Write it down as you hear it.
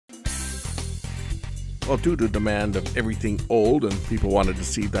Well, due to demand of everything old, and people wanted to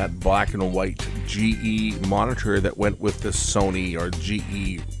see that black and white GE monitor that went with the Sony or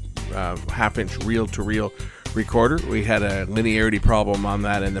GE half-inch reel-to-reel recorder, we had a linearity problem on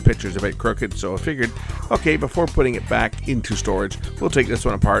that, and the picture's a bit crooked. So I figured, okay, before putting it back into storage, we'll take this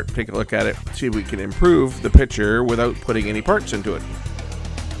one apart, take a look at it, see if we can improve the picture without putting any parts into it.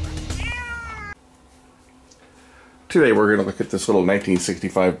 Today we're going to look at this little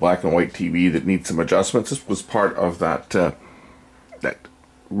 1965 black and white TV that needs some adjustments. This was part of that that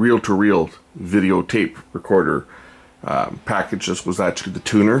reel-to-reel videotape recorder package. This was actually the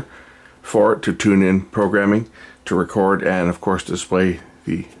tuner for it to tune in programming, to record, and of course display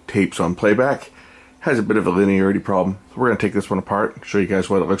the tapes on playback. Has a bit of a linearity problem. So we're going to take this one apart, show you guys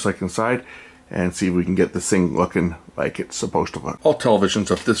what it looks like inside, and see if we can get this thing looking like it's supposed to look. All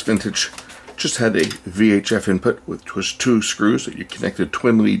televisions of this vintage just had a VHF input, which was 2 screws that you connected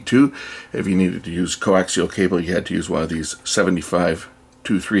twin lead to. If you needed to use coaxial cable, you had to use one of these 75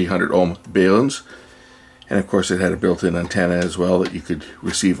 to 300 ohm balun. And of course it had a built-in antenna as well that you could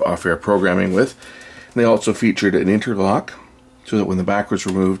receive off-air programming with. And they also featured an interlock so that when the back was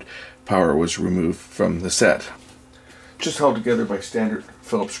removed, power was removed from the set. Just held together by standard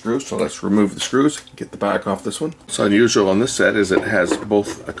Phillips screws. So let's remove the screws, get the back off this one. So unusual on this set is it has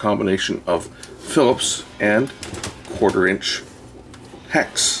both a combination of Phillips and 1/4 inch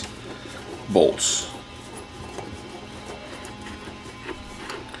hex bolts,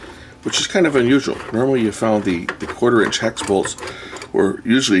 which is kind of unusual. Normally you found the 1/4 inch hex bolts were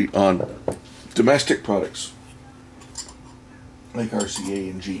usually on domestic products like RCA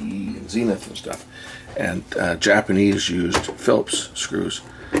and GE and Zenith and stuff, and Japanese used Phillips screws.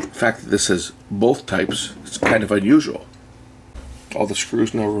 The fact that this has both types is kind of unusual. All the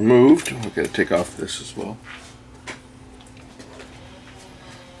screws now removed. We're going to take off this as well.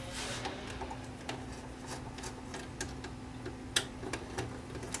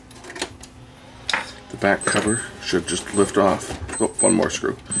 The back cover should just lift off. Oh, one more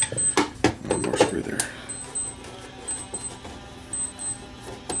screw. One more screw there.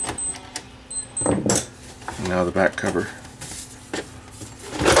 And now the back cover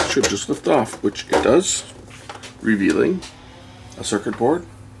should just lift off, which it does, revealing a circuit board,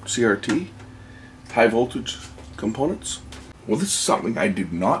 CRT, high voltage components. Well, this is something I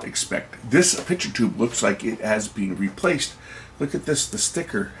did not expect. This picture tube looks like it has been replaced. Look at this, the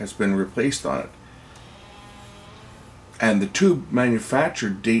sticker has been replaced on it. And the tube manufacture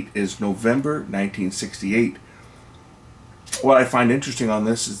date is November 1968. What I find interesting on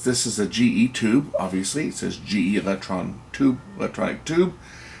this is a GE tube, obviously. It says GE electronic tube.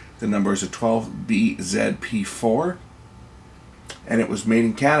 The number is a 12BZP4. And it was made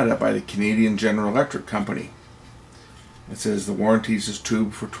in Canada by the Canadian General Electric Company. It says the warranty is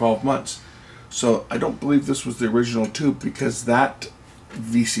tube for 12 months. So I don't believe this was the original tube, because that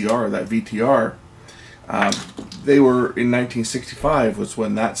VCR, that VTR, they were in 1965 was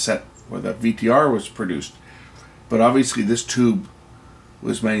when that set, where that VTR was produced. But obviously this tube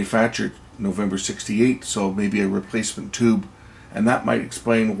was manufactured November 68, so maybe a replacement tube, and that might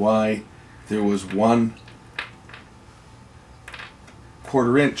explain why there was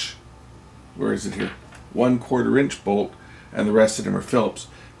 1/4 inch, where is it here? 1/4 inch bolt, and the rest of them are Phillips.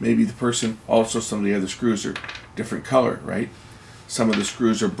 Maybe the person, also some of the other screws are different color, right? Some of the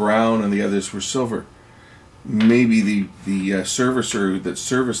screws are brown and the others were silver. Maybe the servicer that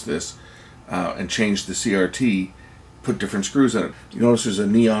serviced this and changed the CRT put different screws in it. You notice there's a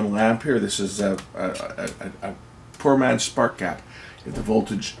neon lamp here. This is a poor man's spark gap. If the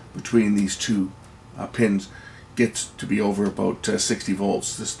voltage between these two pins gets to be over about 60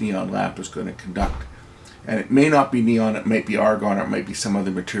 volts, this neon lamp is going to conduct. And it may not be neon, it might be argon, or it might be some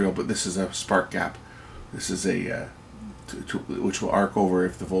other material, but this is a spark gap. This is a which will arc over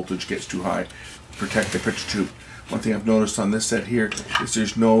if the voltage gets too high. Protect the picture tube. One thing I've noticed on this set here is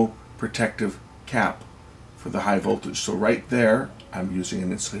there's no protective cap for the high voltage. So right there, I'm using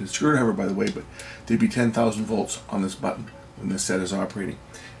an insulated screwdriver, by the way, but there'd be 10,000 volts on this button when this set is operating.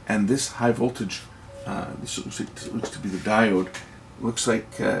 And this high voltage, this looks to be the diode, looks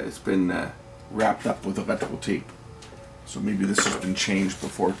like it's been wrapped up with electrical tape. So maybe this has been changed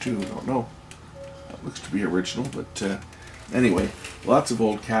before too, I don't know. It looks to be original, but anyway, lots of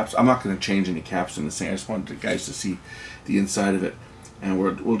old caps. I'm not going to change any caps in this thing. I just wanted you guys to see the inside of it. And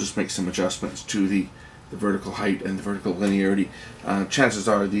we'll just make some adjustments to the vertical height and the vertical linearity. Chances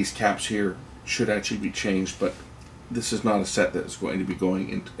are these caps here should actually be changed, but this is not a set that is going to be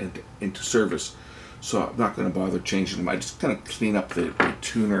going into service. So I'm not going to bother changing them. I just kind of clean up the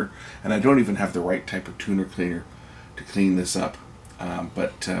tuner, and I don't even have the right type of tuner cleaner to clean this up.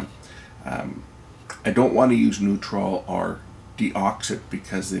 I don't want to use neutral or deoxit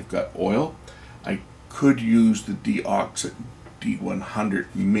because they've got oil. I could use the deoxit D100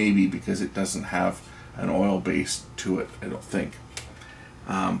 maybe because it doesn't have an oil base to it, I don't think.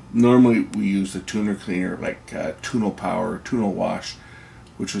 Normally we use the tuner cleaner like Tunal Power, Tunal Wash,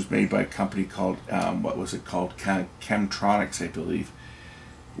 which was made by a company called, what was it called? Chemtronics, I believe,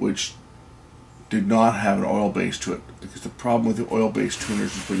 which did not have an oil base to it, because the problem with the oil-based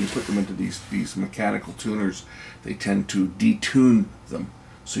tuners is when you put them into these mechanical tuners, they tend to detune them.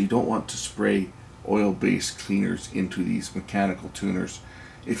 So you don't want to spray oil-based cleaners into these mechanical tuners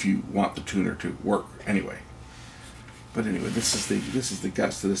if you want the tuner to work anyway. But anyway, this is the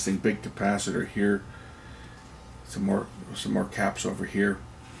guts of this thing. Big capacitor here. Some more caps over here.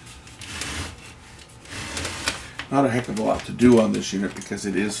 Not a heck of a lot to do on this unit because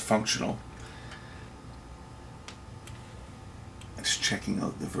it is functional. Just checking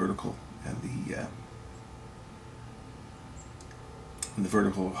out the vertical and the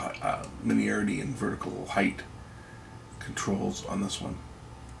vertical linearity and vertical height controls on this one.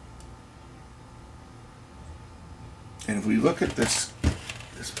 And if we look at this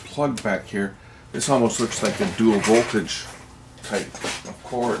plug back here, this almost looks like a dual voltage type of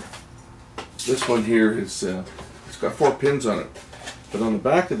cord. This one here is it's got 4 pins on it, but on the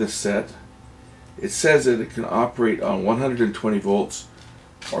back of this set it says that it can operate on 120 volts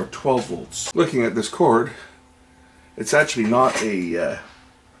or 12 volts. Looking at this cord, it's actually not a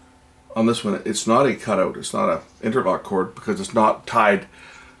on this one it's not a cutout, it's not an interlock cord because it's not tied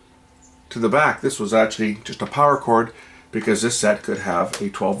to the back. This was actually just a power cord because this set could have a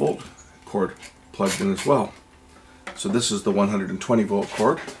 12 volt cord plugged in as well. So this is the 120 volt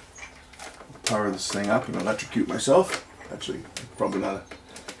cord. I'll power this thing up and electrocute myself. Actually, probably not a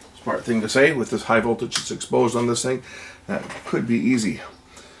smart thing to say with this high voltage that's exposed on this thing. That could be easy.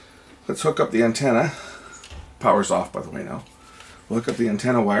 Let's hook up the antenna. Power's off, by the way, now. We'll hook up the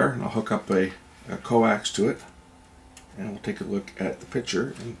antenna wire and I'll hook up a coax to it. And we'll take a look at the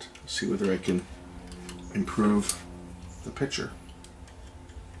picture and see whether I can improve the picture.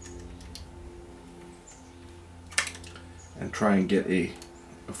 And try and get a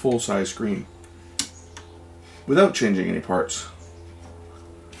full-size screen without changing any parts.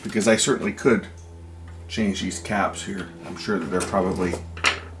 Because I certainly could change these caps here. I'm sure that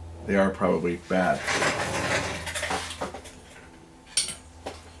they are probably bad.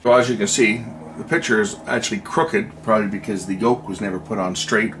 So as you can see, the picture is actually crooked, probably because the yoke was never put on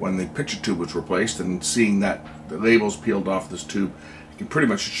straight when the picture tube was replaced, and seeing that the labels peeled off this tube, I can pretty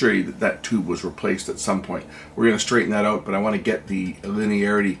much assure you that that tube was replaced at some point. We're going to straighten that out, but I want to get the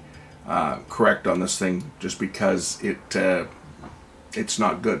linearity correct on this thing just because it's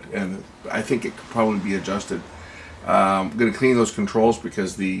not good, and I think it could probably be adjusted. I'm going to clean those controls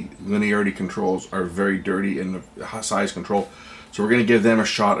because the linearity controls are very dirty in the size control. So we're going to give them a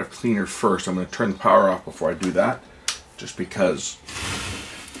shot of cleaner first. I'm going to turn the power off before I do that, just because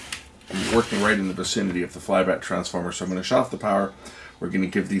I'm working right in the vicinity of the flyback transformer. So I'm going to shut off the power. We're going to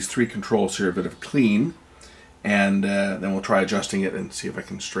give these 3 controls here a bit of clean, and then we'll try adjusting it and see if I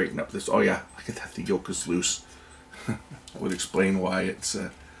can straighten up this. Oh yeah, look at that, the yoke is loose. That would explain why it's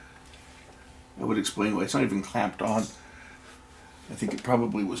not even clamped on. I think it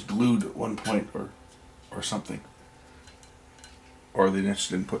probably was glued at one point or something. Or they just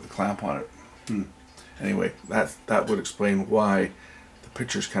didn't put the clamp on it. Anyway, that would explain why the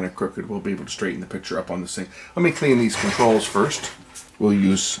picture's kind of crooked. We'll be able to straighten the picture up on this thing. Let me clean these controls first. We'll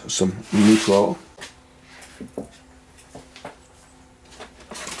use some neutral.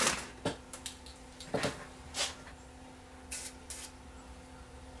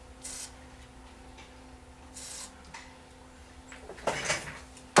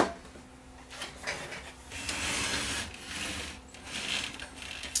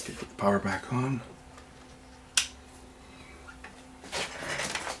 Put the power back on.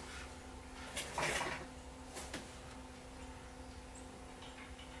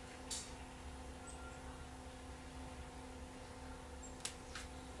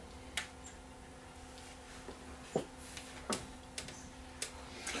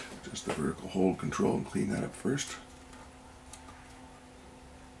 Just the vertical hold control and clean that up first.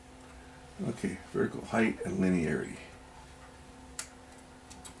 Okay, vertical height and linearity.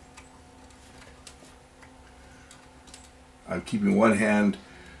 I'm keeping one hand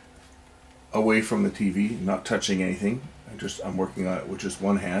away from the TV, not touching anything. I'm working on it with just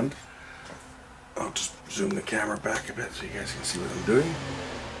one hand. I'll just zoom the camera back a bit so you guys can see what I'm doing.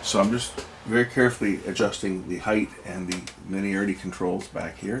 So I'm just very carefully adjusting the height and the linearity controls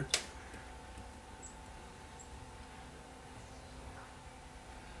back here.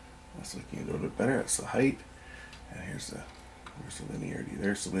 That's looking a little bit better. That's the height. And here's the linearity.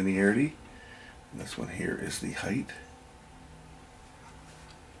 There's the linearity. And this one here is the height.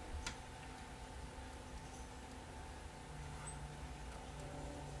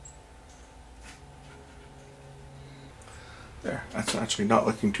 There, that's actually not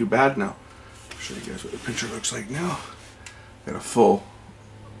looking too bad now. I'll show you guys what the picture looks like now. Got a full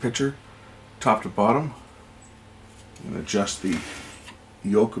picture, top to bottom. I'm going to adjust the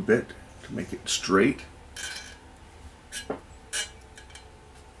yoke a bit to make it straight.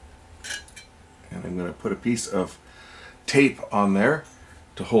 And I'm going to put a piece of tape on there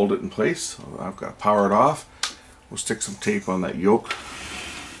to hold it in place. So I've got to power it off. We'll stick some tape on that yoke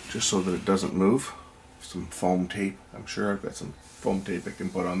just so that it doesn't move. Some foam tape. I'm sure I've got some foam tape I can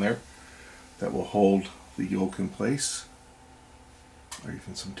put on there that will hold the yoke in place, or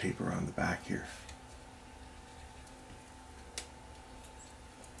even some tape around the back here.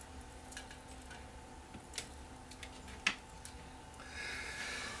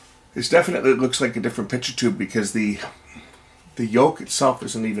 This definitely looks like a different picture tube because the yoke itself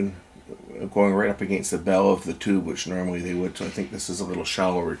isn't even going right up against the bell of the tube, which normally they would. So I think this is a little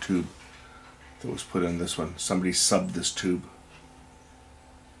shallower tube that was put in this one. Somebody subbed this tube.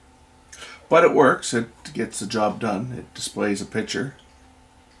 But it works. It gets the job done. It displays a picture.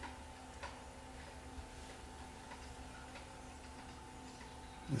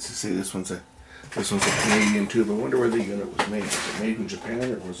 Let's just say this one's a Canadian tube. I wonder where the unit was made. Was it made in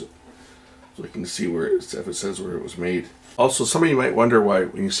Japan, or was it? So we can see where if it says where it was made. Also, some of you might wonder why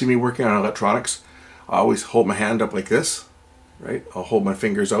when you see me working on electronics, I always hold my hand up like this. Right? I'll hold my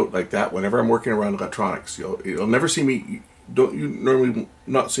fingers out like that whenever I'm working around electronics. You'll never see me, you normally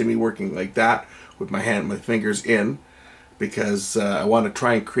not see me working like that with my fingers in, because I want to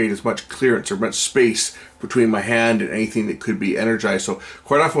try and create as much clearance or much space between my hand and anything that could be energized. So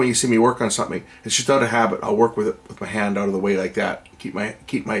quite often when you see me work on something, it's just out of habit. I'll work with it with my hand out of the way like that. Keep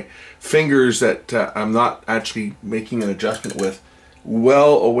my fingers that I'm not actually making an adjustment with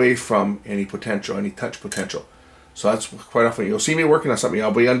well away from any potential, any touch potential. So that's quite often you'll see me working on something.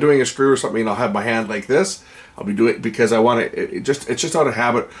 I'll be undoing a screw or something, and I'll have my hand like this. I'll be doing it because I want to. It's just out of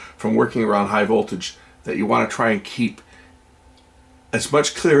habit from working around high voltage that you want to try and keep as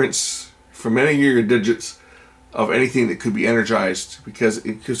much clearance from any of your digits of anything that could be energized, because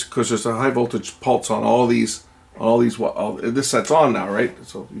there's a high voltage pulse on all these. This set's on now, right?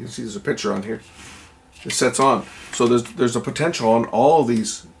 So you can see there's a picture on here. This set's on. So there's a potential on all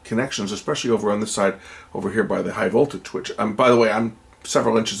these connections, especially over on this side over here by the high voltage, which by the way, I'm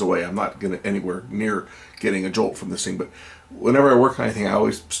several inches away. I'm not gonna anywhere near getting a jolt from this thing, but whenever I work on anything, I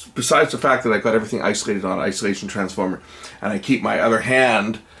always, besides the fact that I've got everything isolated on an isolation transformer, and I keep my other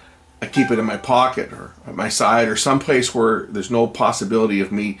hand, I keep it in my pocket or at my side or someplace where there's no possibility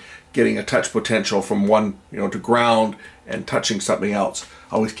of me getting a touch potential from one, to ground and touching something else.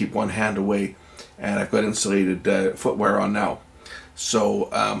 I always keep one hand away, and I've got insulated footwear on now. So,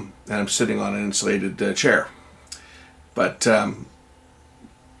 and I'm sitting on an insulated chair. But,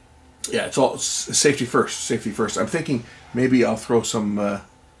 yeah, it's all safety first. I'm thinking maybe I'll throw some,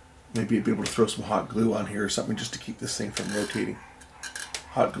 maybe I'll be able to throw some hot glue on here or something just to keep this thing from rotating.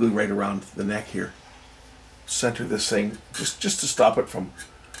 Hot glue right around the neck here. Center this thing, just to stop it from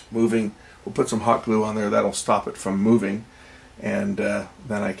moving. We'll put some hot glue on there, that'll stop it from moving. And then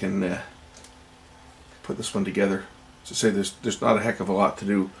I can put this one together. To say there's not a heck of a lot to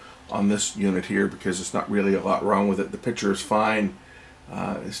do on this unit here because it's not really a lot wrong with it. The picture is fine.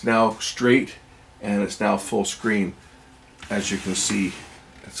 It's now straight and it's now full screen. As you can see,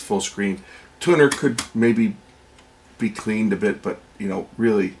 it's full screen. Tuner could maybe be cleaned a bit, but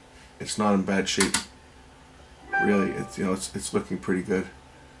really it's not in bad shape. Really, it's looking pretty good.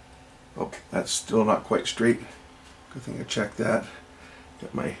 Oh, that's still not quite straight. Good thing I checked that.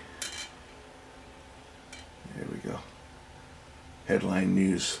 Got my, there we go. Headline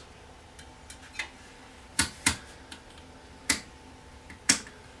news.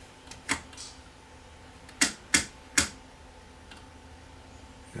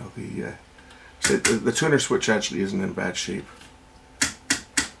 The tuner switch actually isn't in bad shape.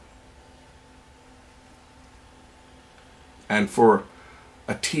 And for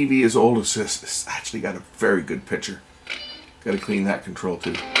a TV as old as this, it's actually got a very good picture. Got to clean that control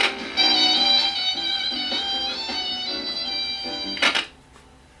too.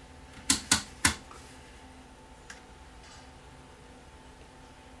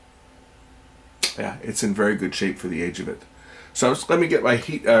 Yeah, it's in very good shape for the age of it. So let me get my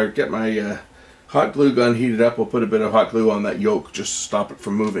hot glue gun heated up. We'll put a bit of hot glue on that yoke just to stop it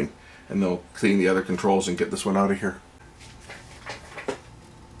from moving, and they'll clean the other controls and get this one out of here.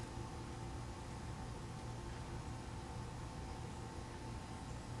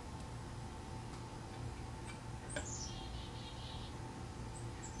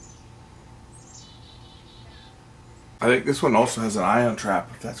 I think this one also has an ion trap.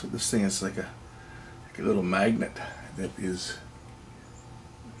 If that's what this thing is, like a little magnet that is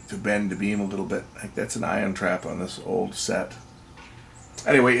to bend the beam a little bit. I think that's an ion trap on this old set.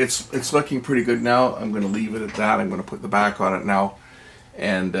 Anyway, it's looking pretty good now. I'm going to leave it at that. I'm going to put the back on it now,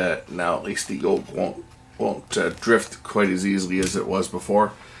 and now at least the yoke won't drift quite as easily as it was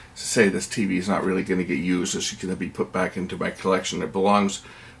before. To say, this TV is not really going to get used. It's going to be put back into my collection. It belongs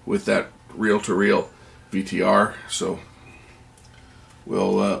with that reel-to-reel VTR, so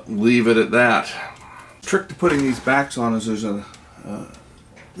we'll leave it at that. The trick to putting these backs on is there's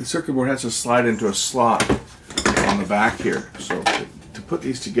the circuit board has to slide into a slot on the back here. So to put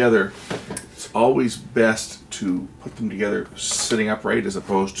these together, it's always best to put them together sitting upright as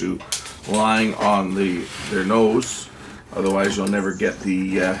opposed to lying on their nose. Otherwise, you'll never get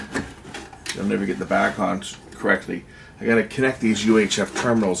the back on correctly. I got to connect these UHF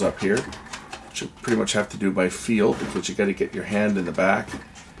terminals up here, which you pretty much have to do by feel because you got to get your hand in the back.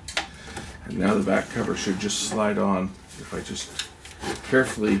 And now the back cover should just slide on if I just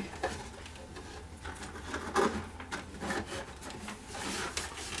carefully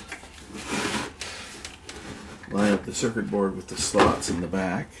line up the circuit board with the slots in the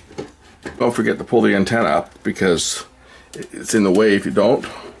back. Don't forget to pull the antenna up because it's in the way if you don't.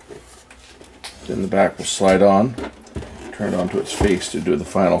 Then the back will slide on, turn it onto its face to do the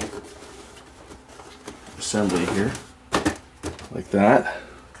final assembly here, like that.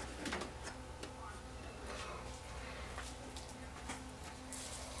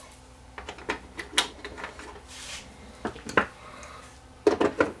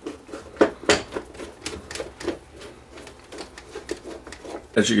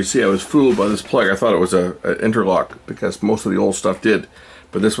 As you can see, I was fooled by this plug. I thought it was an interlock because most of the old stuff did.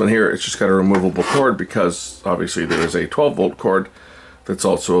 But this one here, it's just got a removable cord because obviously there is a 12-volt cord that's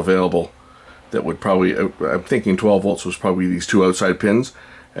also available that would probably, I'm thinking 12 volts was probably these two outside pins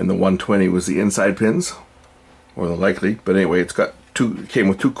and the 120 was the inside pins, more than likely. But anyway, it came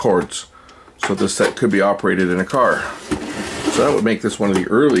with two cords. So this set could be operated in a car. So that would make this one of the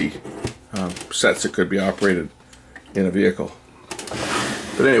early sets that could be operated in a vehicle.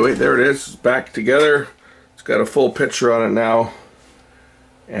 But anyway, there it is, back together. It's got a full picture on it now,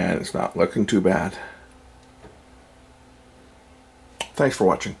 and it's not looking too bad. Thanks for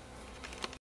watching.